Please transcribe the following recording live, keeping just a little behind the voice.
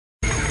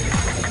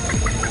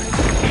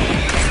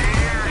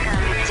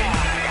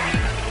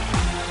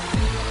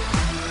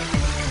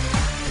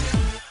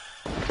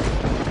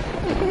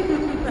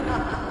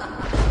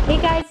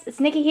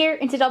Nikki here,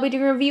 and today I'll be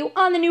doing a review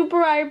on the new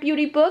Briar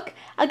beauty book.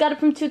 I got it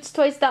from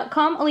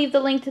tootstoys.com. I'll leave the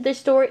link to their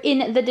store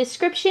in the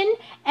description,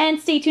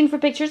 and stay tuned for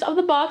pictures of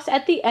the box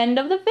at the end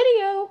of the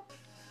video.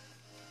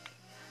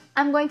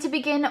 I'm going to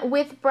begin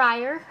with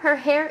Briar. Her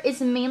hair is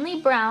mainly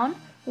brown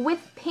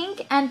with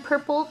pink and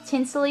purple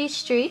tinsely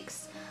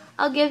streaks.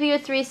 I'll give you a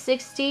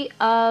 360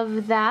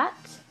 of that.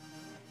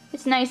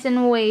 It's nice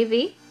and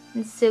wavy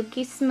and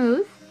silky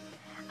smooth.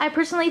 I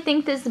personally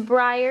think this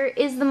Briar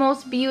is the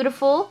most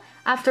beautiful.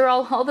 After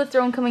all the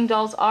Thronecoming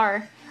dolls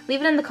are.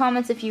 Leave it in the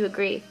comments if you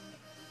agree.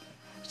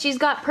 She's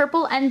got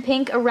purple and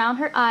pink around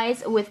her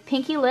eyes with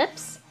pinky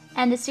lips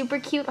and a super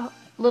cute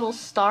little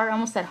star, I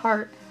almost said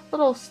heart,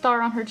 little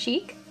star on her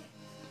cheek.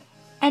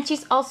 And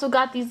she's also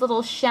got these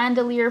little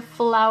chandelier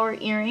flower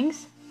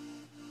earrings.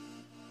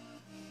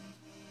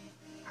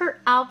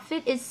 Her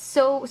outfit is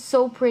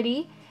so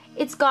pretty.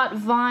 It's got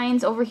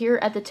vines over here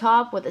at the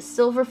top with a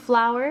silver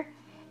flower,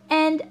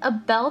 and a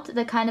belt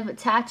that kind of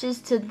attaches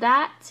to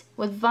that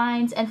with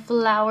vines and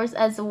flowers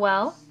as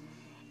well.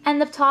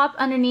 And the top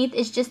underneath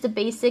is just a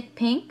basic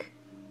pink.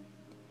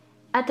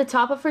 At the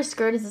top of her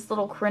skirt is this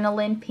little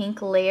crinoline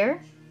pink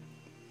layer.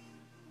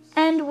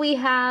 And we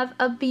have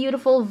a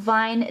beautiful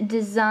vine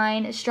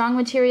design, strong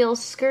material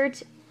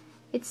skirt.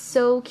 It's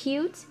so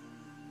cute.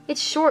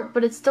 It's short,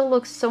 but it still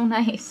looks so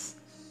nice.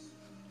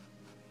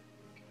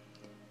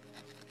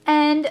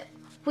 And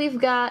we've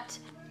got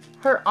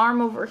her arm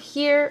over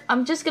here.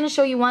 I'm just going to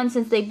show you one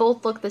since they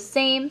both look the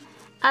same.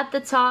 At the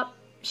top,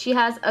 she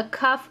has a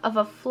cuff of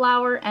a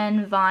flower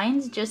and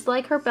vines, just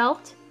like her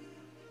belt.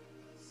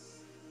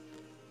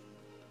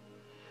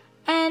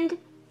 And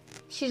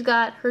she's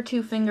got her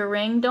 2-finger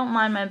ring. Don't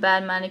mind my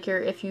bad manicure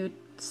if you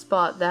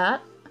spot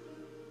that.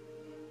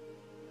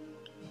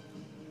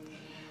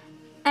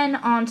 And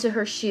onto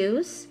her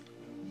shoes.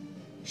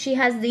 She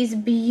has these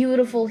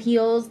beautiful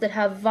heels that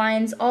have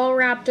vines all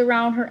wrapped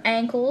around her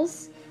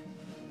ankles.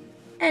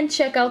 And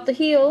check out the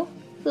heel.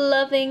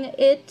 Loving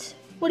it.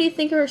 What do you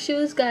think of her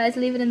shoes, guys?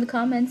 Leave it in the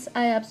comments.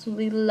 I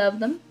absolutely love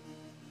them.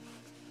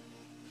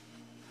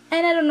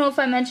 And I don't know if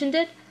I mentioned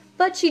it,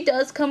 but she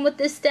does come with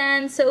this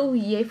stand, so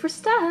yay for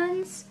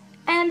stands.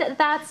 And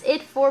that's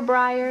it for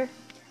Briar.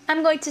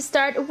 I'm going to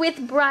start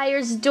with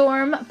Briar's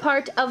dorm,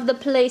 part of the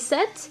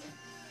playset.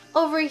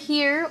 Over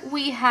here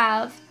we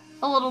have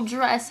a little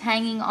dress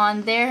hanging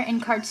on there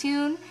in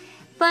cartoon.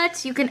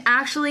 But you can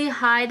actually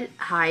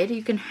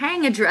you can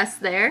hang a dress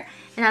there.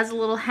 It has a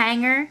little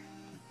hanger.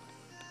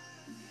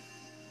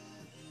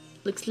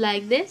 Looks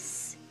like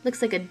this.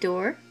 Looks like a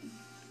door.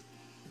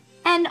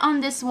 And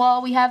on this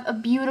wall we have a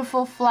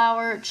beautiful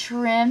flower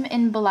trim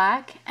in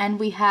black. And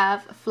we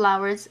have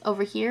flowers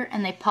over here,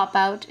 and they pop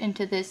out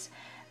into this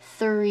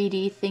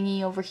 3D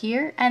thingy over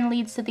here and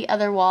leads to the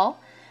other wall.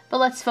 But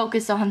let's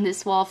focus on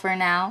this wall for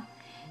now.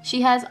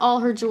 She has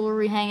all her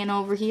jewelry hanging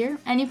over here,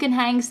 and you can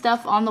hang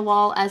stuff on the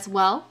wall as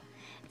well.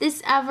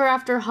 This Ever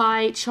After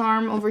High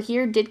charm over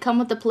here did come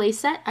with the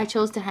playset. I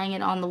chose to hang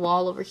it on the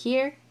wall over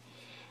here.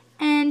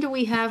 And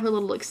we have her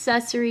little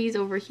accessories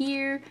over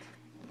here.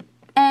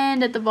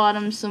 And at the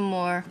bottom, some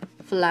more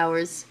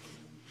flowers.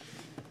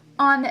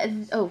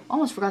 Oh,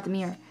 almost forgot the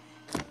mirror.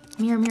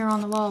 Mirror on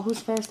the wall.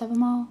 Who's fairest of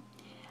them all?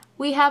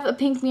 We have a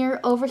pink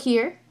mirror over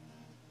here.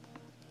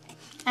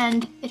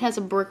 And it has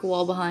a brick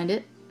wall behind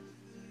it.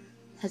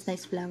 Has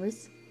nice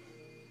flowers.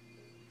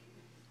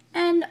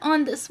 And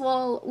on this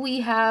wall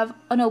we have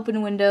an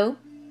open window.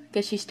 I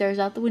guess she stares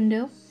out the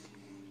window.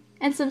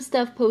 And some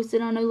stuff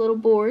posted on a little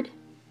board.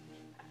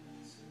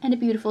 And a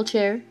beautiful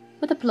chair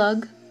with a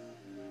plug.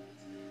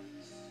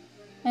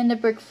 And a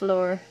brick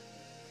floor.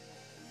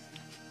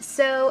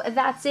 So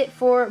that's it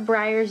for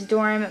Briar's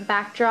dorm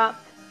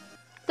backdrop.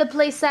 The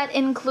playset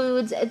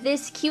includes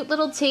this cute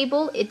little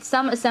table.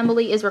 Some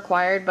assembly is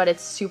required, but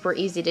it's super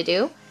easy to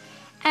do.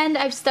 And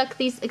I've stuck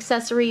these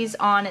accessories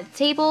on a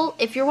table.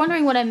 If you're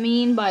wondering what I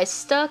mean by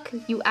stuck,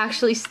 you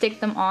actually stick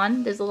them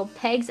on. There's little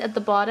pegs at the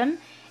bottom,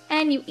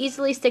 and you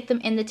easily stick them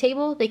in the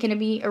table. They can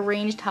be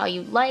arranged how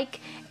you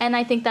like, and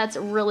I think that's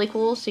really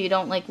cool so you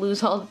don't like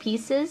lose all the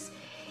pieces.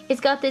 It's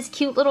got this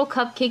cute little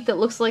cupcake that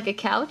looks like a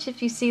couch,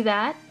 if you see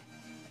that.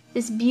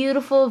 This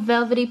beautiful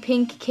velvety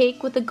pink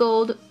cake with a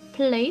gold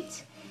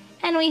plate.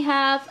 And we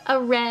have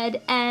a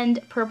red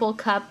and purple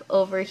cup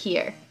over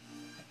here.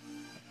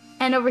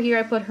 And over here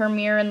I put her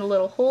mirror in the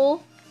little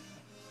hole,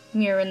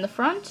 mirror in the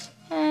front,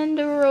 and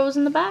a rose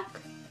in the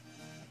back.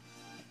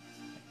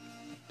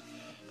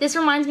 This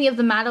reminds me of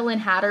the Madeline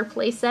Hatter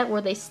playset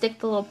where they stick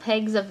the little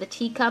pegs of the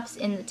teacups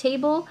in the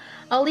table.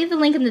 I'll leave the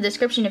link in the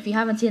description if you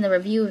haven't seen the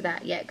review of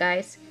that yet,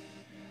 guys.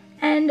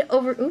 And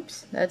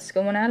oops, that's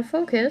going out of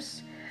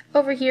focus.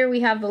 Over here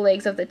we have the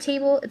legs of the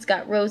table. It's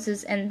got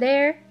roses in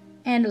there,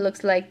 and it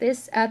looks like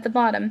this at the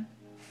bottom.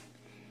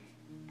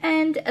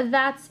 And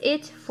that's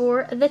it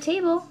for the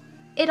table.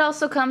 It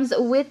also comes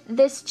with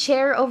this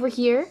chair over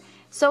here.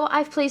 So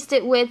I've placed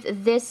it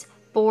with this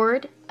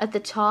board at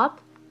the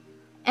top.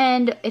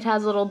 And it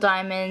has little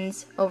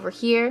diamonds over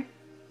here.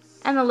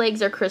 And the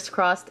legs are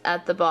crisscrossed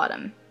at the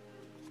bottom.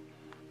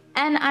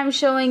 And I'm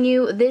showing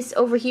you this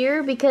over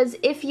here because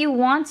if you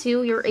want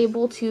to, you're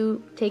able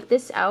to take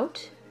this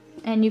out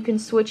and you can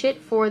switch it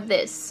for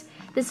this.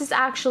 This is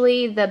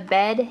actually the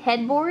bed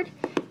headboard,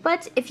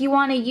 but if you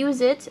want to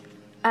use it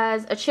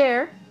as a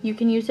chair, you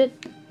can use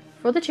it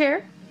for the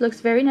chair.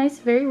 Looks very nice,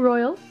 very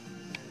royal.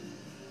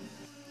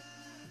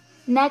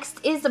 Next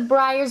is the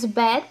Briar's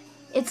bed.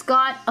 It's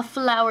got a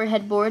flower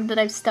headboard that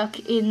I've stuck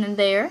in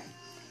there.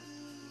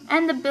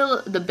 And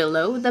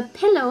the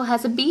pillow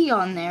has a bee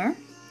on there.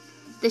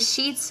 The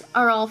sheets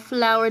are all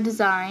flower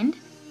designed.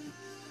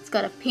 It's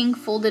got a pink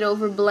folded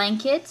over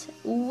blanket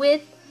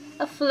with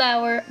a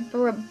flower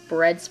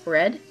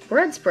bedspread.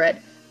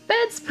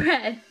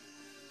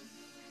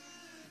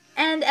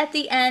 And at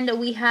the end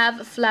we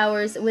have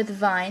flowers with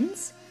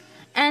vines.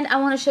 And I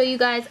want to show you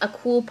guys a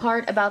cool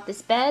part about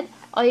this bed.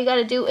 All you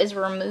gotta do is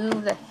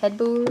remove the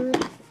headboard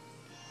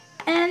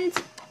and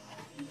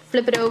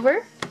flip it over.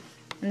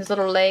 And there's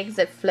little legs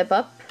that flip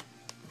up,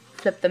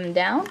 flip them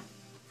down.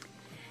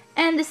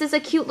 And this is a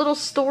cute little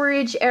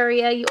storage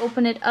area. You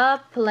open it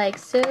up like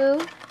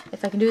so.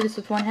 If I can do this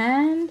with one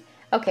hand.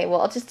 Okay,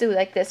 well, I'll just do it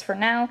like this for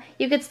now.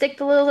 You could stick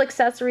the little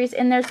accessories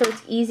in there so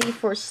it's easy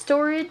for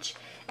storage.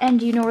 And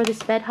do you know where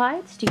this bed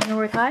hides? Do you know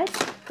where it hides?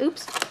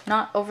 Oops,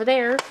 not over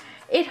there.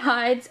 It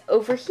hides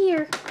over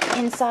here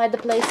inside the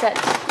playset,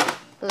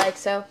 like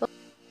so.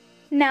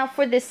 Now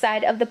for this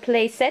side of the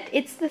playset,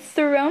 it's the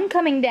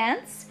Thronecoming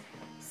dance.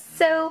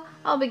 So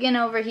I'll begin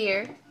over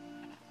here.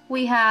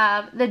 We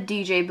have the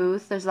DJ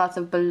booth. There's lots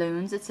of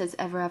balloons. It says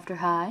Ever After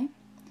High.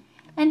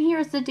 And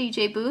here's the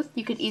DJ booth.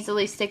 You could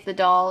easily stick the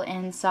doll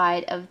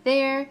inside of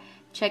there.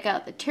 Check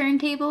out the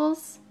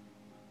turntables.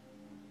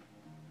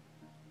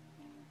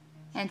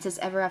 And it says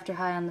Ever After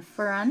High on the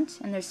front.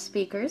 And there's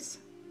speakers.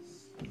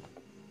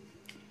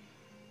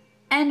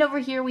 And over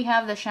here we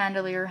have the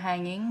chandelier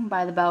hanging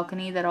by the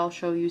balcony that I'll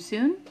show you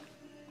soon.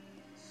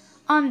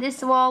 On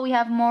this wall we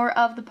have more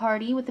of the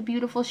party with a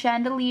beautiful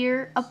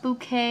chandelier, a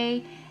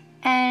bouquet,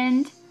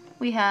 and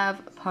we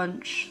have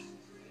punch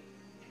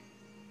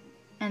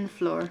and the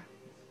floor.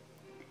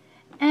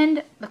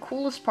 And the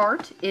coolest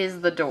part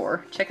is the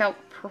door. Check out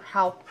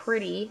how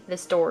pretty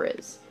this door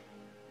is.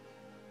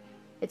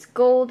 It's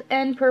gold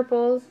and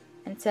purple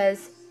and it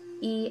says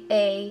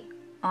EA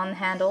on the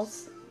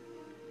handles.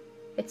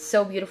 It's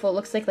so beautiful. It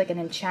looks like an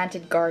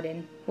enchanted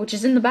garden, which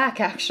is in the back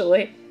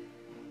actually.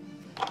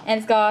 And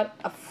it's got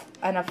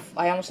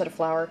I almost said a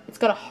flower. It's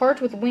got a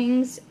heart with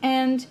wings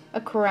and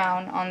a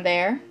crown on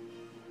there.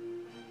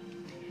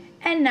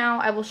 And now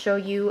I will show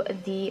you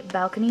the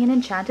balcony and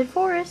enchanted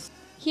forest.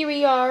 Here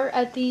we are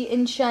at the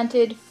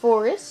enchanted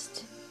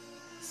forest.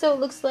 So it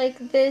looks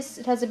like this.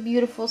 It has a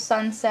beautiful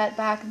sunset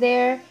back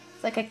there.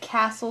 It's like a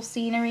castle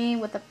scenery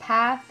with a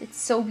path. It's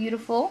so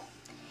beautiful.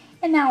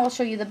 And now I'll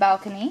show you the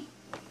balcony.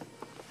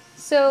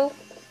 So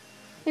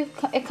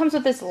it comes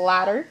with this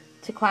ladder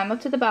to climb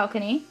up to the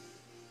balcony.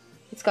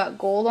 It's got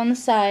gold on the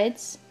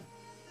sides.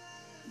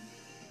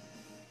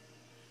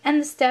 And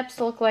the steps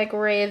look like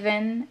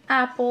Raven,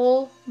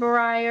 Apple,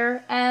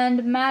 Briar,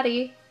 and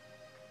Maddie.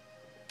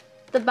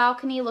 The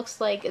balcony looks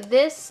like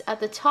this at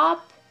the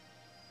top.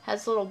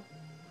 Has a little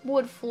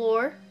wood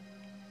floor.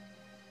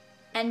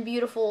 And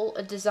beautiful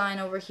design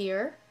over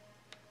here.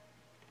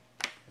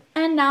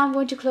 And now I'm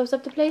going to close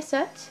up the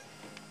playset.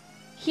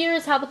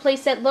 Here's how the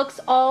playset looks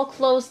all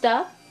closed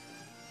up.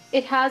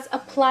 It has a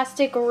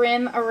plastic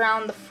rim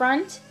around the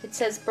front. It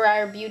says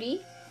Briar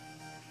Beauty.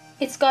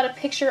 It's got a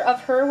picture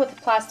of her with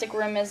a plastic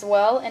rim as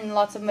well and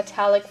lots of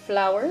metallic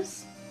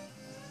flowers.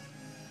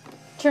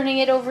 Turning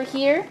it over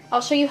here,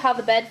 I'll show you how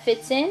the bed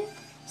fits in.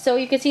 So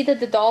you can see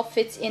that the doll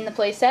fits in the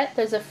playset.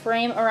 There's a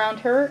frame around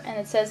her and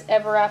it says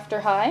Ever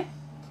After High.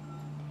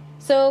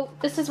 So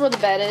this is where the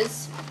bed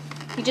is.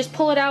 You just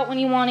pull it out when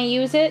you want to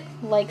use it,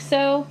 like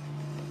so.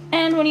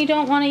 And when you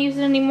don't want to use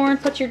it anymore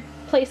and put your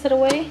playset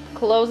away,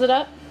 close it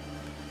up.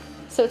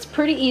 So it's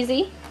pretty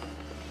easy.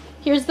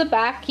 Here's the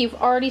back. You've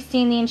already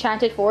seen the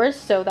enchanted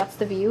forest, so that's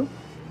the view.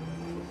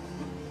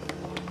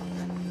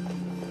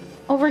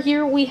 Over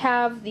here we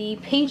have the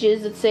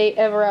pages that say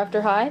Ever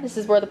After High. This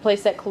is where the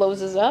playset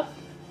closes up.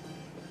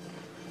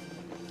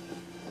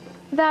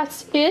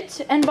 That's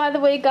it. And by the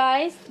way,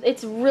 guys,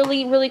 it's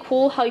really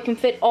cool how you can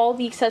fit all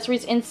the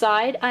accessories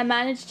inside. I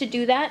managed to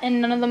do that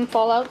and none of them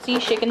fall out, so you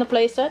shaking the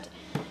playset.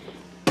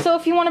 So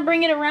if you want to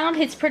bring it around,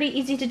 it's pretty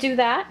easy to do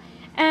that.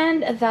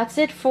 And that's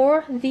it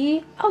for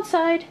the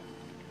outside.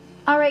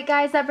 Alright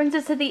guys, that brings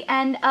us to the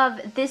end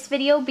of this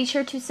video. Be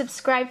sure to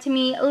subscribe to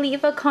me,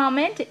 leave a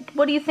comment.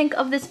 What do you think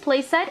of this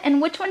playset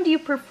and which one do you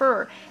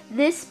prefer?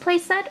 This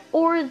playset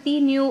or the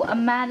new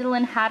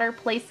Madeline Hatter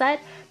playset?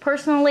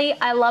 Personally,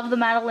 I love the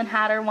Madeline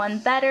Hatter one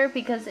better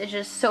because it's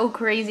just so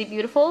crazy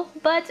beautiful,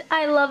 but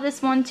I love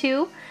this one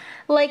too.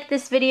 Like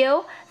this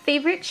video,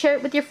 favorite, share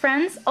it with your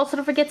friends. Also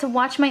don't forget to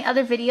watch my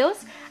other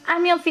videos.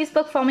 Add me on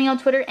Facebook, follow me on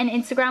Twitter and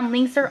Instagram.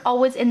 Links are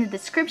always in the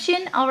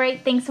description.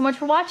 Alright, thanks so much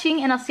for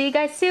watching and I'll see you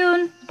guys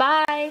soon.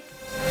 Bye!